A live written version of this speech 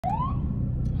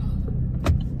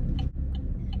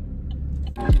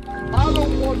I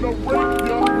don't want to rape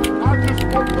ya, I just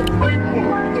want the paper,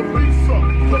 the visa,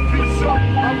 the visa.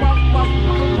 I'm out like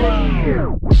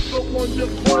the one you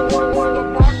call the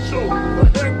macho, the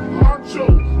head honcho,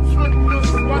 swiftness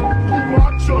like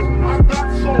Cumacho. I got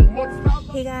so much.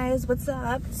 Hey guys, what's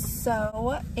up?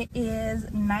 So it is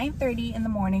 9:30 in the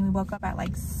morning. We woke up at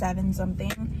like 7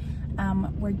 something.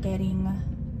 We're getting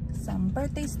some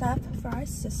birthday stuff for our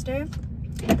sister.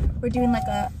 We're doing like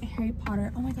a Harry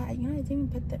Potter. Oh my god, you know, I didn't even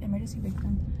put the emergency brake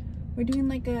on. We're doing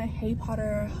like a Harry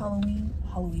Potter Halloween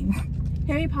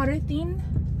Harry Potter theme.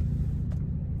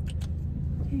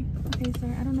 Okay,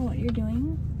 sir, I don't know what you're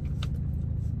doing.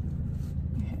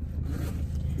 Okay.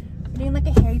 We're doing like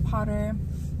a Harry Potter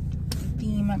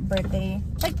theme birthday,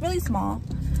 like really small.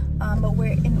 But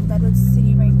we're in Redwood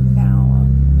City right now.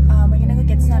 We're gonna go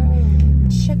get some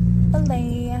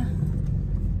Chick-fil-A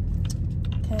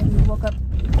because we woke up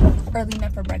early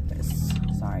enough for breakfast.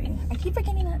 Sorry, I keep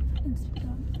forgetting that.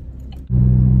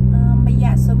 But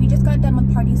yeah, so we just got done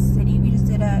with Party City. We just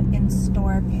did a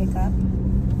in-store pickup.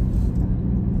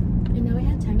 And now we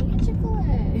had time to get Chick-fil-A.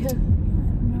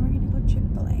 Now we're gonna go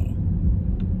Chick-fil-A.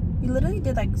 We literally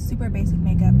did like super basic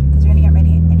makeup because we're gonna get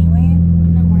ready anyway.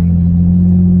 I'm not wearing any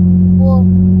makeup. Well,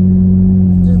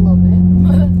 just a little bit.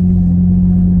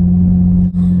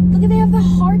 Look at, they have the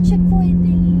hard Chick-fil-A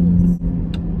thingies.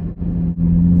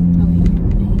 Oh wait,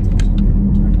 pay attention.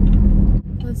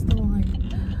 What's the line?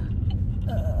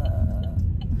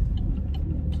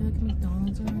 Is there like a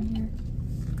McDonald's around here?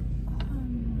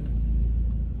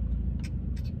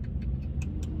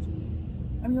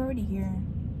 I'm already here.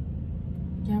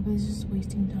 Yeah, but it's just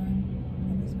wasting time.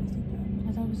 It is wasting time.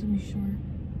 I thought it was gonna be short.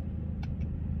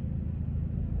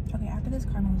 Okay, after this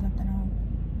car moves up, then I'll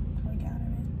probably get out of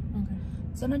it. Okay.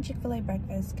 So no Chick-fil-A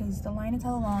breakfast because the line is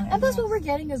hella long. And that's what we're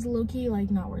getting is low-key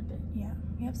like not worth it. Yeah,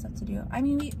 we have stuff to do. I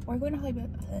mean, we're going to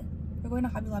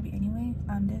Hobby Lobby anyway.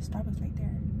 There's Starbucks right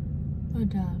there. Oh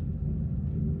duh.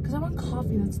 Cause I want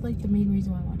coffee. That's like the main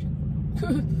reason why I watch it.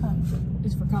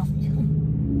 It's for coffee.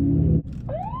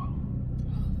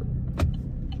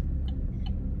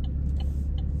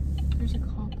 There's a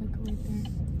cop like right there.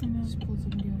 I know. Just pulled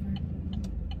somebody over.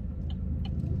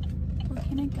 Where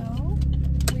can I go?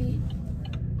 Wait.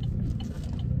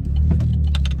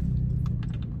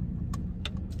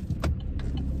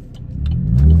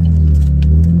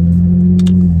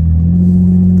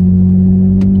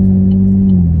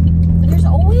 There's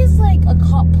always like a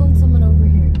cop pulling someone over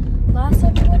here. Last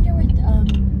time we went here with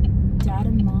Dad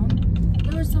and Mom,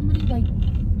 there was somebody like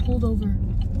pulled over,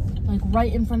 like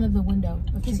right in front of the window.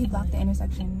 Because he blocked the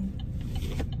intersection.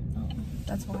 Oh.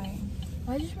 That's why.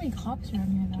 Why are there so many cops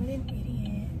around here What though? an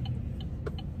idiot.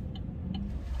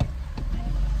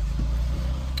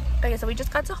 Okay, so we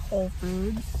just got to Whole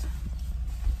Foods.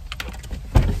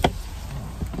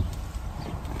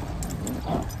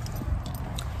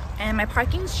 And my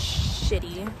parking's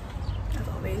shitty, as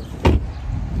always.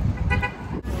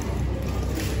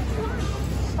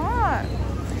 Stop.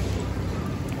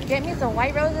 Get me some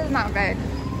white roses, not red.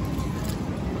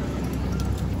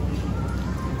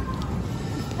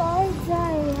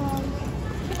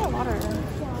 Look at water.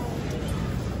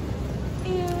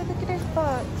 Ew, look at his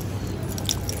books.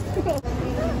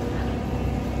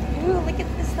 Ooh, look at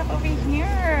this stuff over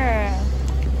here.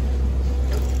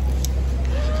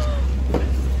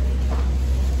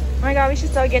 Oh my god, we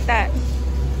should so get that.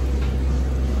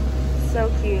 So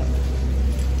cute.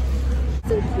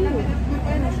 So cute.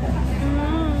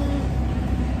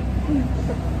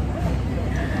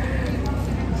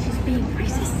 She's being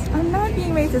racist. I'm not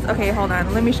being racist. Okay, hold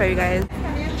on. Let me show you guys.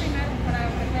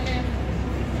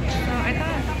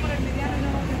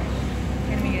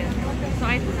 So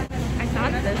I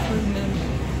thought this was new.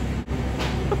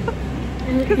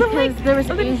 Because there was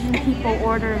Asian people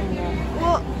ordering it.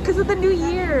 Well, because of the new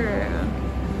year.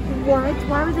 What?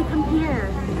 Why would they come here?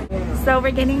 So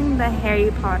we're getting the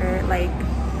Harry Potter like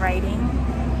writing,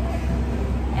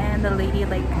 and the lady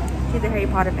like she's a Harry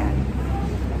Potter fan.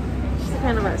 She's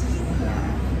kind of us.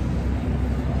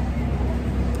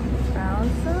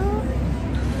 Also,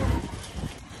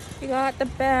 we got the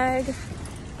bag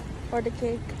for the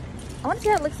cake. I want to see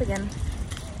how it looks again.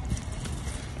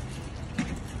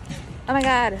 Oh my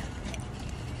god.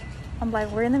 I'm like,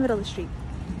 we're in the middle of the street.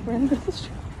 We're in the middle of the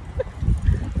street.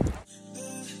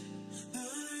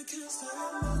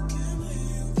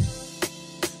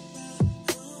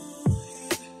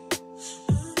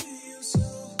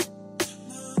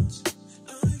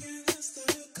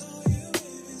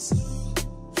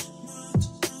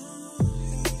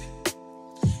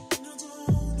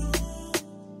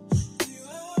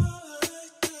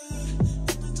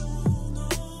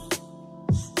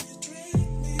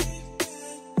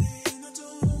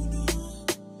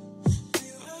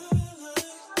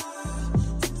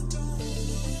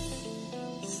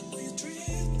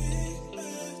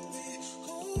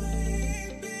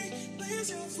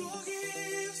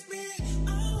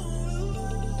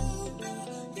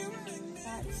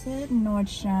 at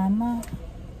Nordstrom.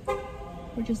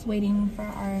 We're just waiting for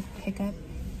our pickup.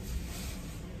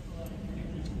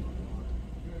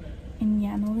 And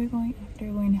yeah, no, we're going after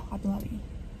we're in Hobby Lobby.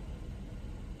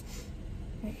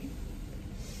 Right.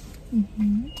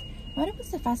 What was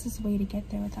the fastest way to get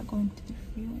there without going to the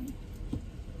freeway?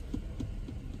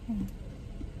 Yeah.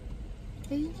 I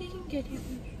think you can get here.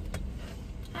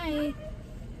 Hi.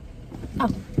 Oh,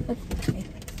 okay.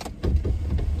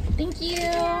 Thank you.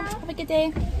 Have a good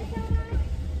day.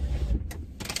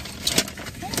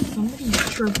 Somebody's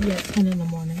chirpy at 10 in the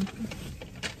morning.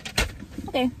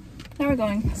 Okay, now we're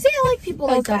going. See, I like people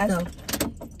like that fast. though.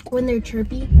 When they're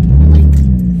chirpy, like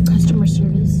customer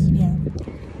service. Yeah.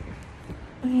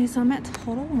 Okay, so I'm at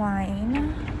Total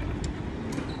Wine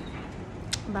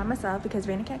by myself because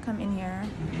Raina can't come in here.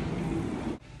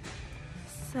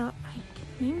 So I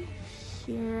came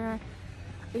here.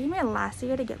 I came here last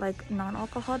year to get like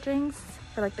non-alcohol drinks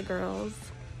for like the girls,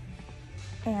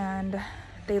 and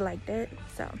they liked it,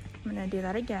 so I'm gonna do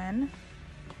that again.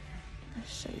 I'll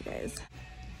show you guys.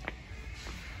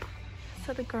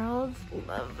 So the girls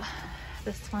love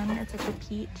this one. It's like a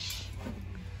peach,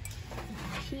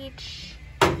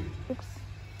 oops,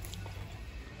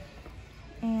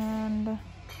 and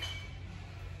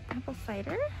apple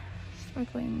cider,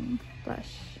 sparkling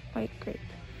blush, white grape,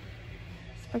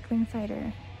 sparkling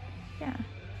cider, yeah,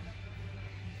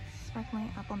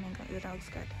 sparkling apple mango. Ooh, that looks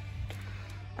good.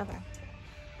 Okay,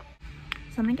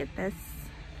 so I'm gonna get this.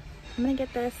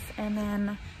 And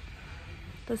then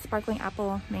the sparkling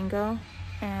apple mango,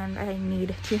 and I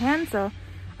need 2 hands, so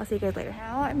I'll see you guys later.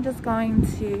 Now I'm just going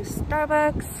to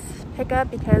Starbucks pick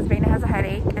up because Raina has a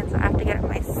headache, and so I have to get it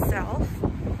myself.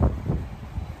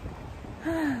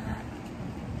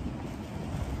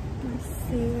 Let's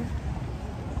see.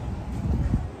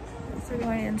 So we're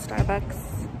going in Starbucks.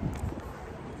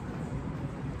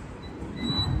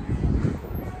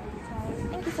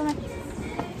 Thank you so much.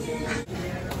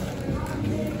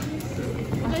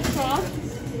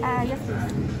 Yes, please.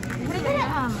 What is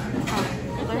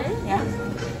it? Yeah.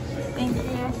 Thank you.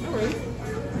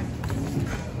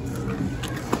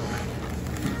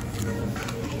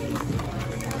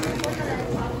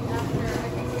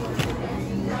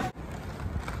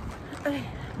 Okay,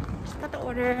 just got the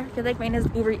order. I feel like Raina's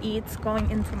Uber Eats going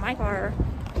into my car.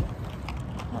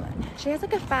 Hold on. She has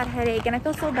like a fat headache, and I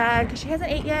feel so bad because she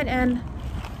hasn't ate yet, and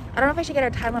I don't know if I should get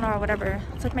her Tylenol or whatever.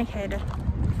 It's like my kid.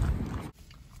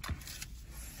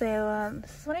 So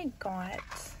this is what I got.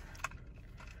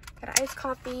 Got an iced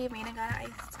coffee. Raina got an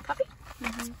iced coffee.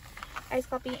 Iced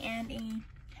coffee and a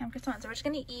ham croissant. So we're just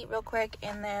gonna eat real quick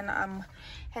and then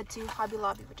head to Hobby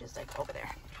Lobby, which is like over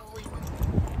there.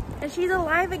 And she's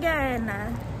alive again.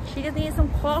 She just needs some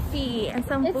coffee and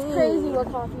some food. It's crazy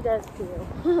what coffee does to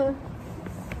you.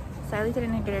 Sadly,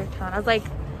 didn't get her Tylenol. I was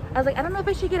like, I don't know if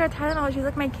I should get her Tylenol. She's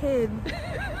like my kid.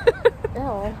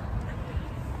 Ew.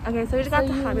 Okay, so we just got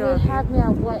to Hobby Lobby. You had me at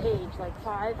what age? Like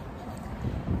 5?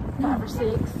 5 or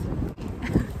 6?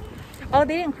 Oh,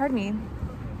 they didn't card me.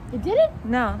 You didn't?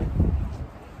 No.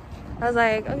 I was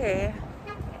like, okay,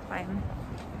 fine.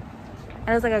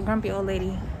 I was like a grumpy old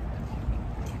lady.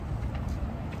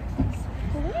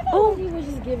 Oh, he was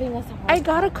just giving us a hard I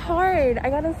got a card.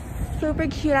 I got a super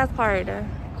cute ass card.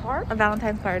 card? A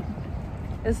Valentine's card.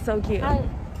 It's so cute. Total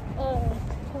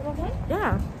Wine?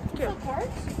 Yeah. Cute. So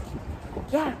cards?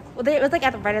 Yeah. Well, it was like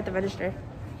right at the register.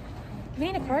 Do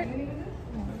we need a card?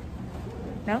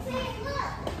 No?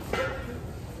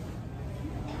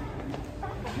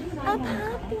 A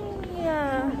puppy.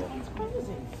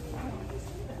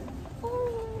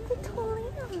 Oh, the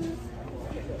toys.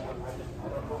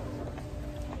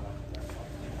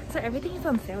 So everything is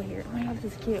on sale here. Oh my god,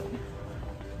 this is cute.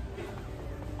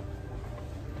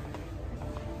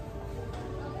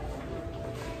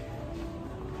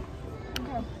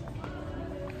 Okay.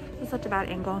 This is such a bad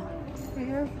angle. Right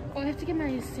here. Oh, I have to get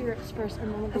my syrups first,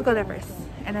 and then we'll Let's go there first.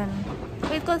 And then,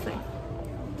 wait, go this way.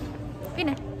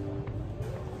 Fina.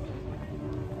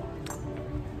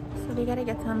 So we gotta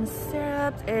get some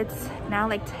syrups. It's now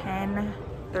like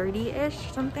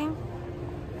 10:30-ish something.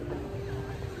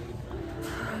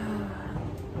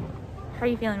 How are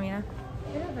you feeling, Mina?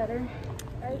 I feel better.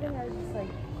 I think I was just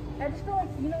like, I just feel like,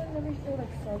 you know, whenever you feel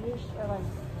like sluggish or like,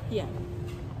 Yeah.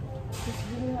 just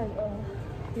really like, oh.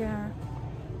 Yeah.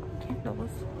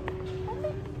 Candles.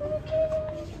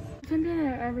 Something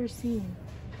I've ever seen.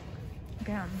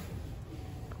 Damn.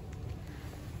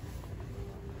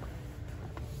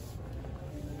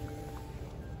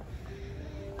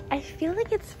 I feel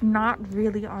like it's not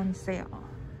really on sale.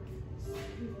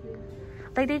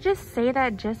 Like they just say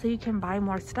that just so you can buy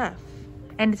more stuff.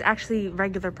 And it's actually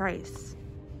regular price.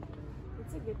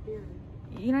 It's a good theory.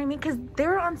 You know what I mean? Because they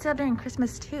were on sale during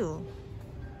Christmas too.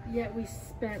 Yet we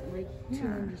spent like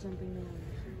 200 something dollars.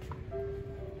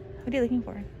 What are you looking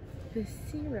for? The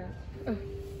syrup. Oh.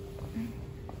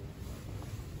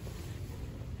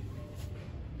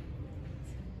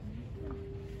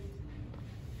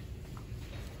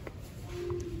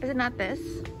 Is it not this?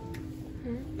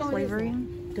 Oh,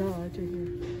 Flavoring? Duh, it's right here.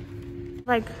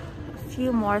 Like a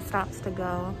few more stops to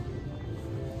go.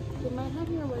 It might have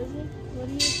your, what is it? What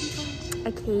do you think?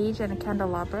 A cage and a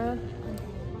candelabra.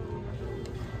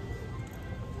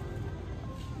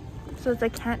 So it's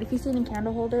like, if you see any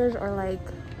candle holders or like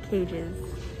cages.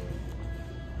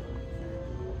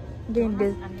 I'm getting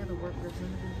this.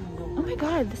 Oh my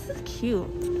god, this is cute.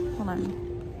 Hold on.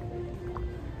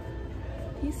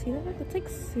 Do you see that? That's like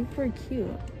super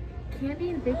cute. Candy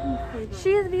and baking flavor.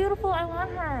 She is beautiful. I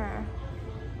want her.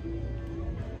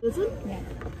 This one? Yeah.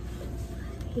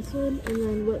 This one, and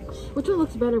then which one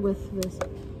looks better with this?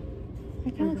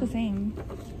 They kind of look the same.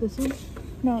 This one?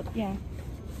 No, yeah.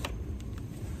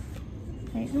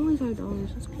 Right. It's only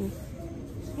 $5. That's cool.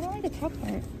 I don't like the top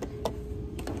part.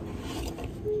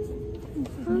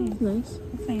 Oh, that's nice.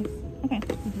 That's nice. Okay.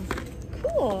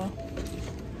 Cool.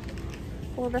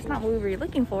 Well, that's not what we were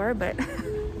looking for, but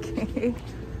okay.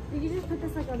 You can just put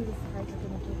this like on this side.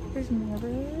 There's more of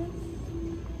it.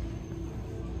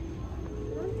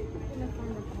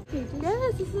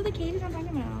 Yes, this is the cages I'm talking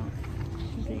about.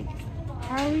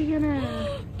 How are we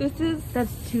gonna?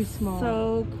 That's too small.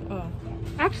 So,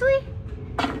 Actually,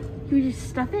 can we just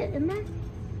stuff it in there?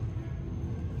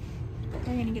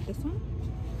 are you gonna get this one?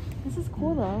 This is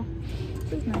cool though.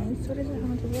 This is nice. What is it? How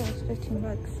much is this? 15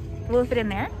 bucks. Will it fit in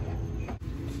there?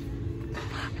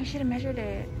 I should have measured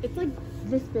it. It's like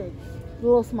this big, a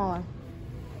little smaller.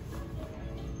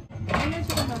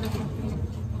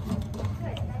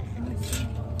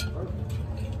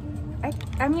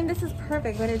 I mean, this is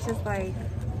perfect, but it's just like,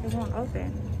 it won't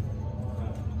open.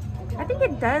 I think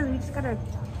it does. We just gotta.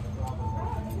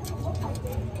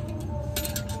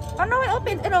 Oh no, it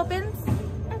opens. It opens.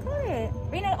 I got it.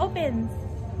 Raina, it opens.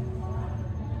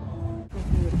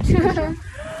 We got it.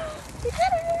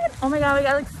 Oh my god, we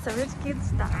got like so much cute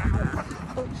stuff.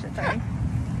 Oh shit, sorry.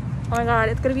 Oh my god,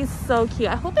 it's gonna be so cute.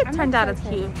 I hope it turned out as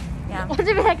cute. Yeah. What's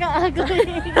it heck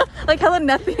ugly? Like hella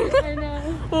nothing. I know.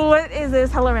 What is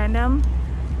this? Hella random.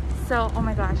 So, oh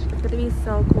my gosh, it's gonna be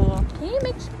so cool. Can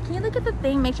you look at the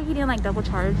thing? Make sure he didn't like double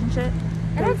charge and shit.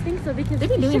 I don't think so because they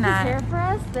be if he doing shook that. his hair for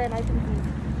us, then I think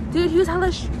Dude, he was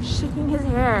hella shaking his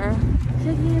hair.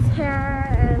 shaking his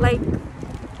hair and Like,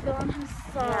 feeling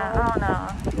himself. yeah, I don't know.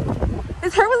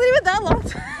 His hair wasn't even that long.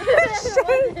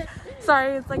 Shake.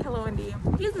 Sorry, it's like hella windy.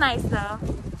 He's nice though.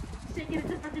 Shaking it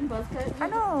just freaking buzz cut. I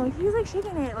know, he's like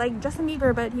shaking it like Justin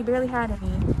Bieber, but he barely had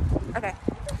any. Okay.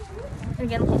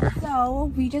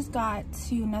 So we just got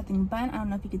to Nothing Bun. I don't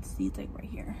know if you could see, it's like right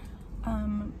here.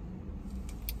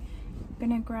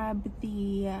 Gonna grab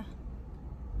the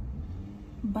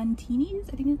buntinis,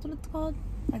 I think that's what it's called,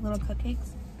 like little cupcakes.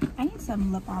 I need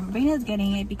some lip balm. Raina's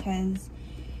getting it because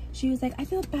she was like, I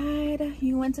feel bad,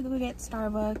 you went to go get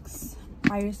Starbucks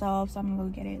by yourself, so I'm gonna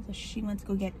go get it. So she went to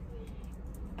go get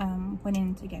went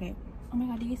in to get it. Oh my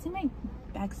god, do you see my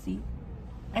back seat?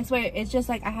 I swear, it's just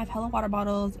like I have hella water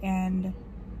bottles and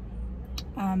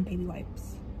baby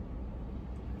wipes.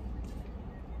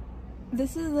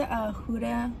 This is a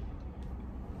Huda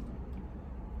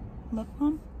lip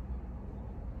balm.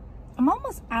 I'm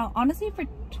almost out. Honestly, for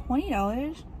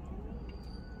 $20,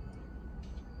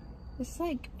 it's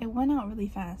like, it went out really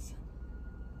fast.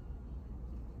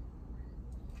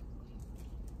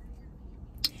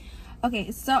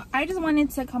 Okay, so I just wanted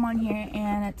to come on here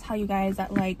and tell you guys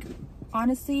that, like,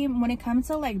 honestly, when it comes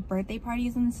to like birthday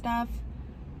parties and stuff,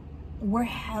 we're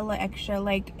hella extra.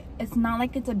 Like, it's not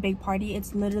like it's a big party,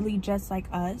 it's literally just like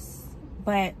us.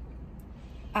 But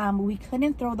we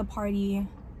couldn't throw the party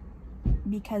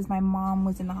because my mom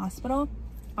was in the hospital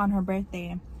on her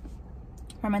birthday,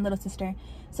 for my little sister.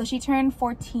 So she turned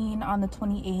 14 on the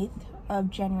 28th of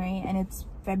January and it's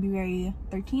February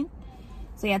 13th.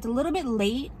 So yeah, it's a little bit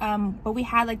late, but we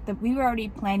had like we were already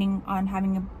planning on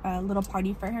having a little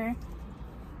party for her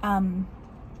on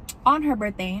her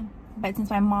birthday, but since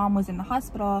my mom was in the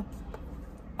hospital,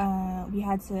 we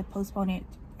had to postpone it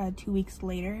 2 weeks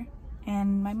later.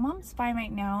 And my mom's fine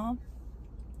right now.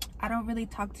 I don't really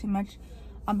talk too much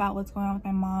about what's going on with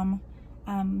my mom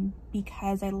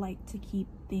because I like to keep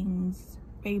things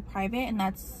very private, and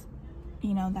that's,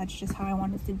 you know, that's just how I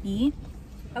want it to be.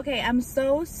 Okay, I'm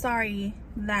so sorry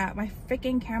that my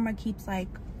freaking camera keeps like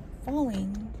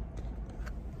falling.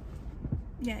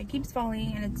 Yeah, it keeps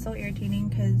falling and it's so irritating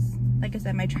because, like I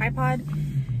said, my tripod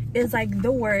is like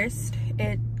the worst.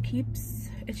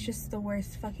 It's just the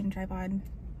worst fucking tripod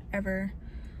ever.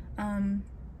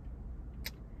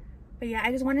 But yeah,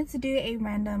 I just wanted to do a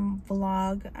random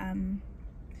vlog,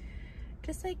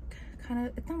 just like kind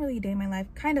of, it's not really a day in my life,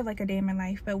 kind of like a day in my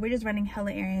life, but we're just running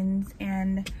hella errands.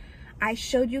 And I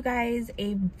showed you guys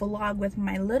a vlog with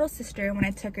my little sister when I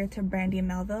took her to Brandy and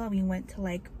Melville. We went to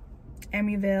like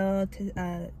Emeryville,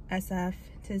 to SF,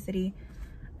 to the city.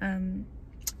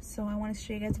 So I want to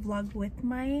show you guys a vlog with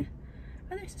my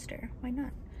other sister. Why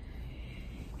not?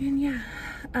 And yeah,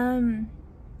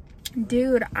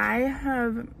 dude,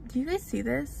 do you guys see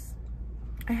this?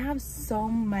 I have so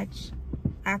much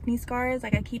acne scars.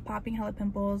 Like, I keep popping hella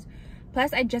pimples.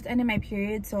 Plus, I just ended my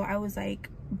period, so I was like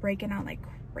breaking out like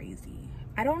crazy.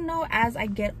 I don't know, as I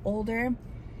get older,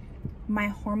 my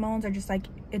hormones are just like,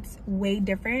 it's way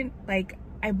different. Like,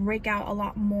 I break out a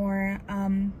lot more,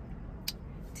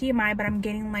 TMI, but I'm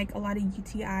getting like a lot of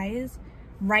UTIs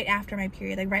right after my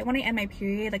period. Like, right when I end my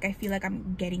period, like, I feel like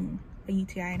I'm getting a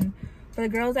UTI. And for the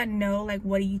girls that know like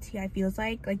what a UTI feels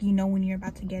like you know when you're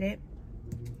about to get it,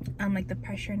 like the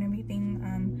pressure and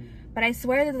everything. But I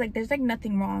swear that there's like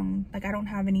nothing wrong. Like, I don't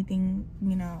have anything,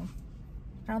 you know,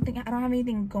 I don't have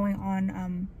anything going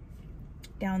on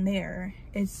down there.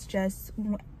 It's just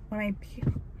when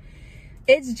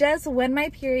my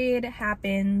period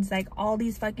happens, like all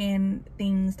these fucking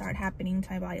things start happening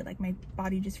to my body. Like, my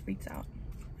body just freaks out.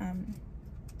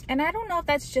 And I don't know if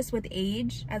that's just with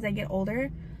age as I get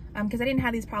older, because I didn't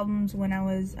have these problems when I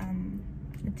was a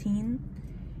teen.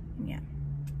 Yeah.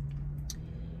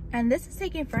 And this is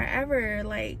taking forever.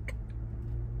 Like,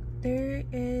 there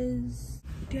is,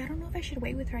 dude, I don't know if I should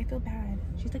wait with her. I feel bad.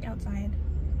 She's like outside.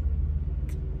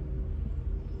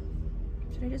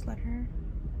 Should I just let her?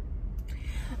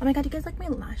 Oh my god, you guys like my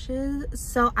lashes?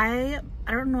 So I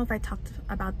don't know if I talked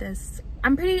about this.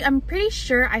 I'm pretty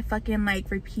sure I fucking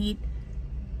like repeat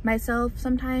myself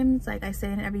sometimes. Like, I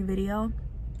say in every video.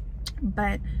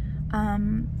 But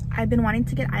I've been wanting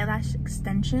to get eyelash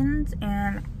extensions,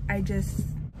 and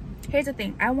here's the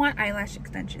thing, I want eyelash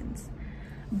extensions,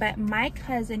 but my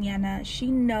cousin Yana, she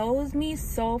knows me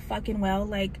so fucking well.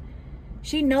 Like,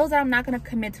 she knows that I'm not gonna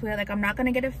commit to it. Like, I'm not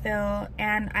gonna get a fill,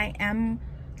 and I am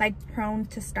like prone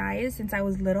to styes since I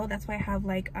was little. That's why I have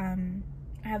like I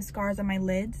have scars on my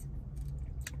lids.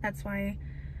 That's why,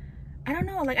 I don't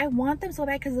know, like, I want them so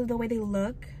bad because of the way they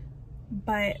look,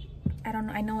 but I don't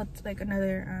know. I know it's like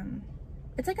another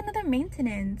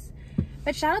maintenance.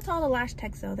 But shout out to all the lash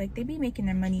techs though. Like, they be making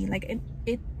their money. Like,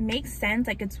 it makes sense.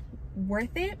 Like, it's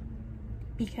worth it,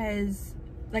 because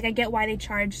like, I get why they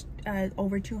charge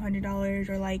over $200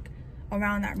 or like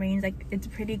around that range. Like, it's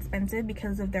pretty expensive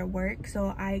because of their work,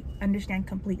 so I understand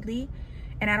completely.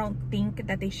 And I don't think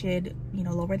that they should, you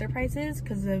know, lower their prices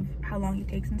because of how long it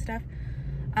takes and stuff.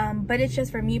 But it's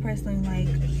just, for me personally, like,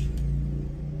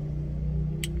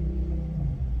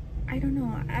 I don't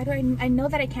know. I know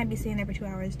that I can't be sitting there for 2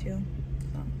 hours too.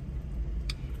 So.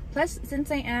 Plus,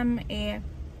 since I am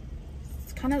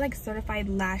it's kind of like certified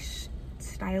lash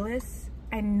stylist,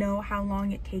 I know how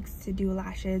long it takes to do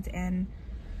lashes, and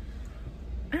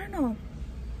I don't know.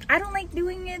 I don't like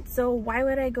doing it, so why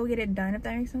would I go get it done, if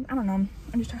that makes sense? I don't know.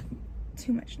 I'm just talking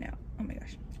too much now. Oh my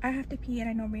gosh. I have to pee, and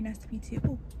I know Raylene has to pee too.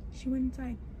 Oh, she went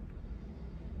inside.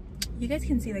 You guys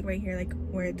can see like right here, like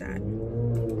where it's at.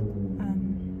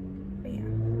 But yeah.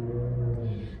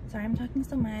 Sorry I'm talking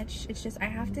so much. It's just I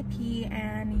have to pee,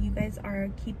 and you guys are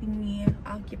keeping me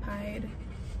occupied.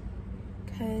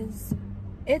 Because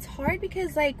it's hard,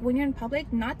 because like when you're in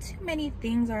public, not too many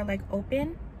things are like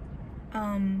open.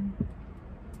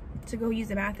 To go use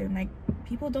the bathroom. Like,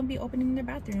 people don't be opening their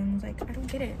bathrooms. Like, I don't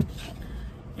get it.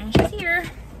 And she's here.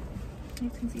 You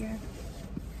can see her.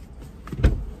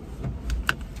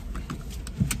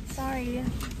 Sorry.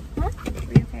 Huh?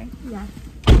 Are you okay? Yeah.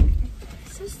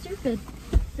 So stupid.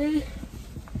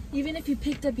 Even if you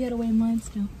picked up, you had to weigh mine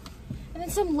still. And then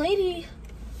some lady,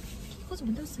 close the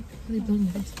windows, like really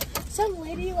building this. Some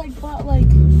lady like bought like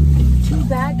 2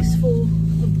 bags full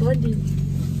of Bundy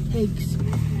eggs.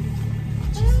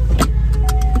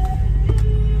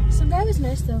 Some guy was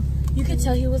nice though. You could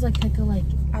tell he was like out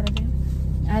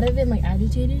of it, like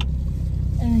agitated.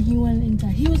 And then he went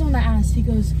inside. He was on the ass. He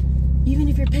goes, even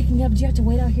if you're picking up, do you have to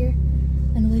wait out here?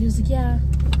 And the lady was like, yeah.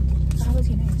 So how was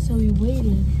he nice? So we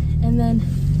waited, and then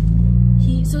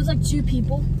so it's like 2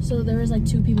 people. So there was like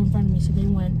 2 people in front of me, so they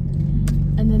went.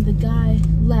 And then the guy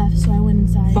left, so I went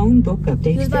inside. Phone book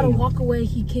update. He was about to walk away.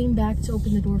 He came back to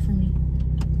open the door for me.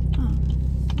 Oh,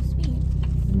 sweet.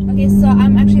 Okay, so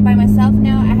I'm actually by myself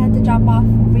now. I had to drop off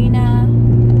Rena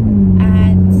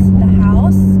at the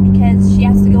house because she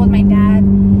has to go with my dad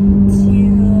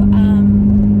to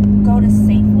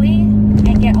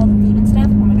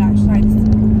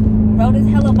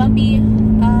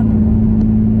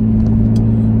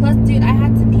Dude, I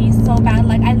had to pee so bad.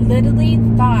 Like, I literally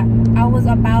thought I was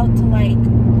about to, like,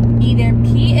 either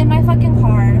pee in my fucking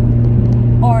car,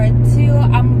 or two,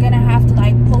 I'm gonna have to,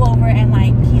 like, pull over and,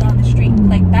 like, pee on the street.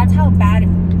 Like, that's how bad it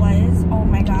was. Oh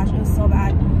my gosh, it was so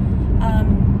bad.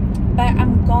 But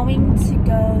I'm going to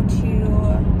go to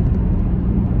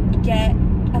get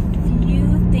a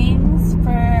few things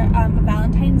for a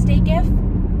Valentine's Day gift.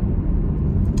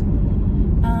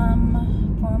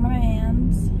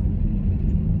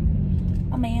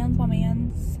 For my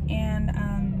mans, and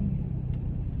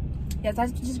yes, I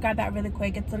just grabbed that really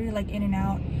quick. It's literally like in and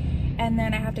out, and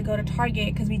then I have to go to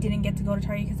Target because we didn't get to go to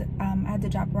Target because I had to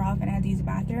drop her off and I had to use the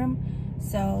bathroom.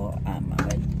 So I'm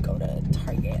gonna go to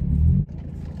Target.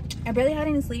 I barely had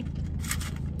any sleep.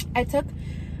 I took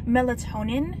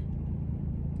melatonin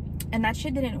and that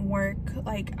shit didn't work.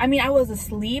 Like, I mean, I was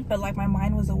asleep, but like my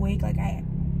mind was awake. Like I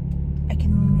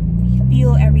can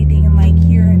feel everything and like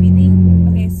hear everything.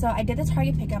 Okay, so I did the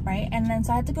Target pickup, right? And then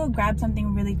so I had to go grab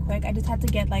something really quick. I just had to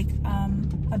get like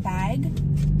a bag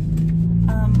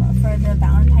for the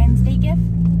Valentine's Day gift.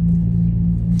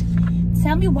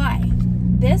 Tell me why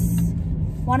this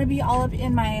want to be all up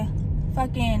in my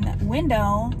fucking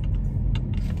window,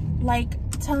 like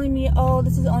telling me, oh,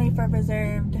 this is only for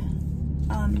reserved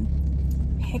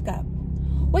pickup,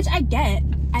 which I get.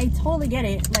 I totally get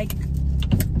it. Like,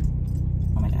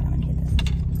 oh my god, I'm gonna hit this.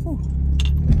 Ooh.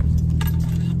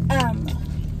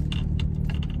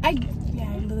 I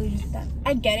literally just did that.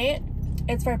 I get it,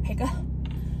 it's for a pickup,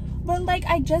 but like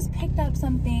I just picked up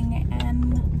something,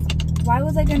 and why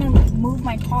was I gonna move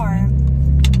my car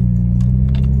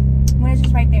when it's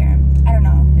just right there? I don't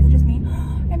know. Is it just me?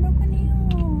 I broke a nail.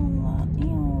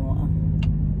 Ew.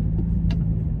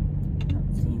 I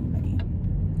don't see anybody.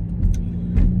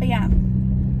 But yeah.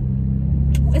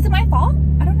 Is it my fault?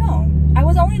 I don't know. I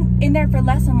was only in there for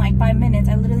less than like 5 minutes.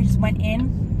 I literally just went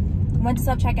in, went to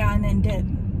self-checkout, and then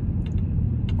did.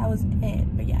 That was it.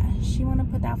 But yeah, she wanna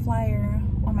put that flyer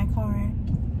on my car.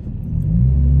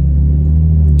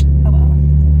 Oh well.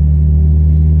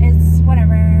 It's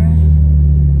whatever.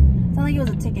 It's not like it was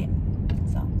a ticket.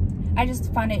 So I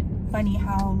just found it funny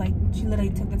how like she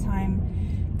literally took the time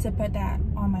to put that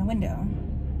on my window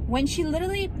when she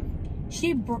literally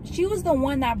she was the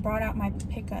one that brought out my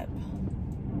pickup,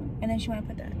 and then she want to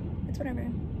put that. It's whatever.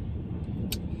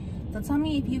 So tell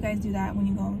me if you guys do that when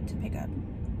you go to pick up.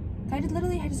 I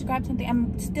just grabbed something.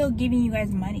 I'm still giving you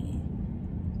guys money.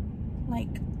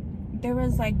 Like, there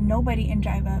was like nobody in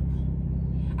drive up.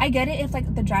 I get it if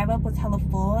like the drive up was hella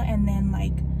full, and then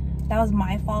like that was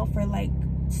my fault for like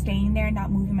staying there and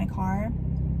not moving my car,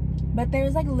 but there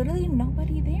was like literally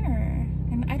nobody there,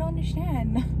 and I don't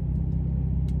understand.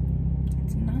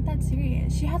 It's not that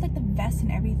serious. She had like the vest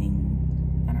and everything.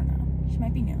 I don't know, she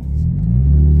might be new,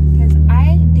 because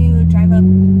I do drive up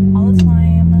all the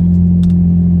time,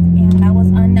 and that was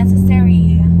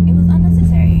unnecessary. It was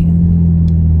unnecessary.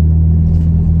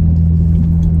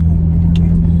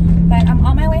 But I'm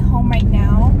on my way home right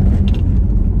now.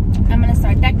 I'm gonna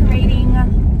start decorating,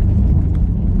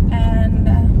 and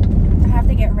I have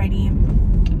to get ready.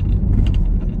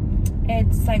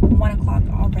 It's like 1 o'clock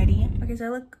already. Okay, so I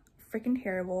look freaking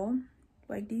terrible.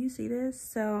 Like, do you see this?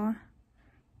 So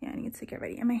yeah, I need to get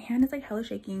ready, and my hand is like hella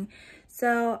shaking.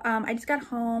 So I just got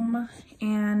home,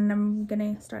 and I'm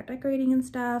gonna start decorating and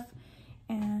stuff.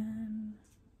 And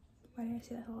why did I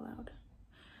say that so loud?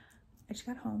 I just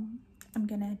got home. I'm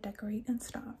gonna decorate and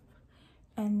stuff,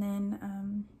 and then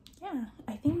yeah,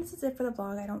 I think this is it for the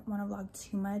vlog. I don't want to vlog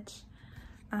too much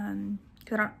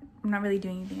because I'm not really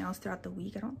doing anything else throughout the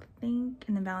week, I don't think.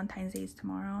 And then Valentine's Day is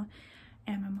tomorrow,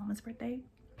 and my mom's birthday.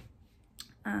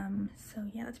 So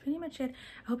yeah, that's pretty much it.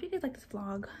 I hope you guys like this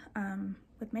vlog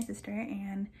with my sister,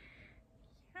 and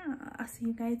yeah, I'll see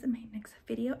you guys in my next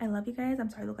video. I love you guys. I'm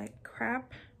sorry I look like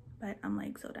crap, but I'm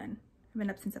like so done. I've been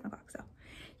up since 7 o'clock, so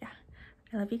yeah,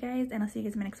 I love you guys, and I'll see you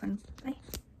guys in my next one. Bye.